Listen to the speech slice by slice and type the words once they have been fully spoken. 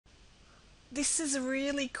This is a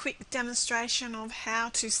really quick demonstration of how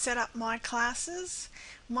to set up My Classes.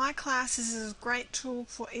 My Classes is a great tool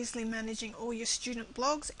for easily managing all your student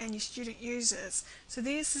blogs and your student users. So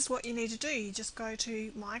this is what you need to do. You just go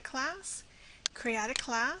to My Class, create a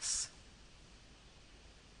class,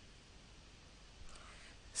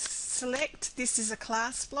 select this is a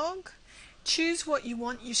class blog, choose what you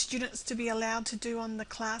want your students to be allowed to do on the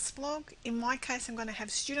class blog. In my case, I'm going to have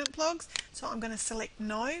student blogs, so I'm going to select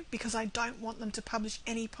no because I don't want them to publish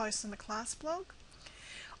any posts on the class blog.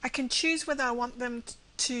 I can choose whether I want them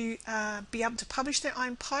to be able to publish their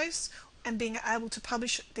own posts and being able to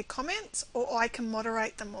publish their comments, or I can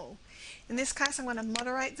moderate them all. In this case, I'm going to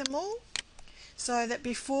moderate them all so that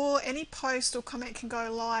before any post or comment can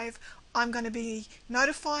go live, I'm going to be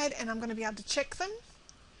notified and I'm going to be able to check them.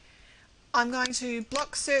 I'm going to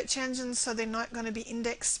block search engines so they're not going to be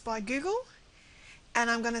indexed by Google, and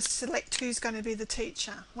I'm going to select who's going to be the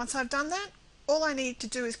teacher. Once I've done that, all I need to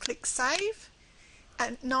do is click save,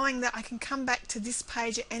 and knowing that I can come back to this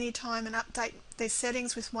page at any time and update their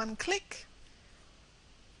settings with one click.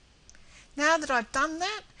 Now that I've done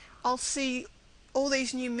that, I'll see all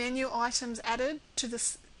these new menu items added to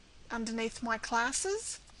this underneath My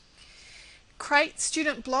Classes. Create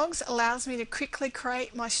student blogs allows me to quickly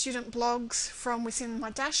create my student blogs from within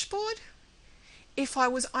my dashboard. If I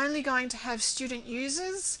was only going to have student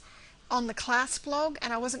users on the class blog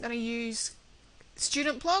and I wasn't going to use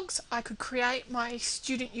student blogs, I could create my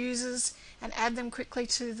student users and add them quickly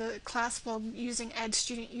to the class blog using add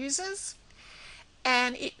student users.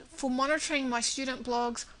 And for monitoring my student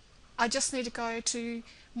blogs, I just need to go to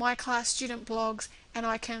My Class Student Blogs and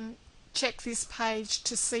I can check this page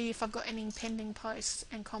to see if I've got any pending posts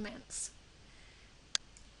and comments.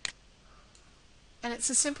 And it's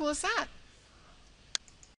as simple as that.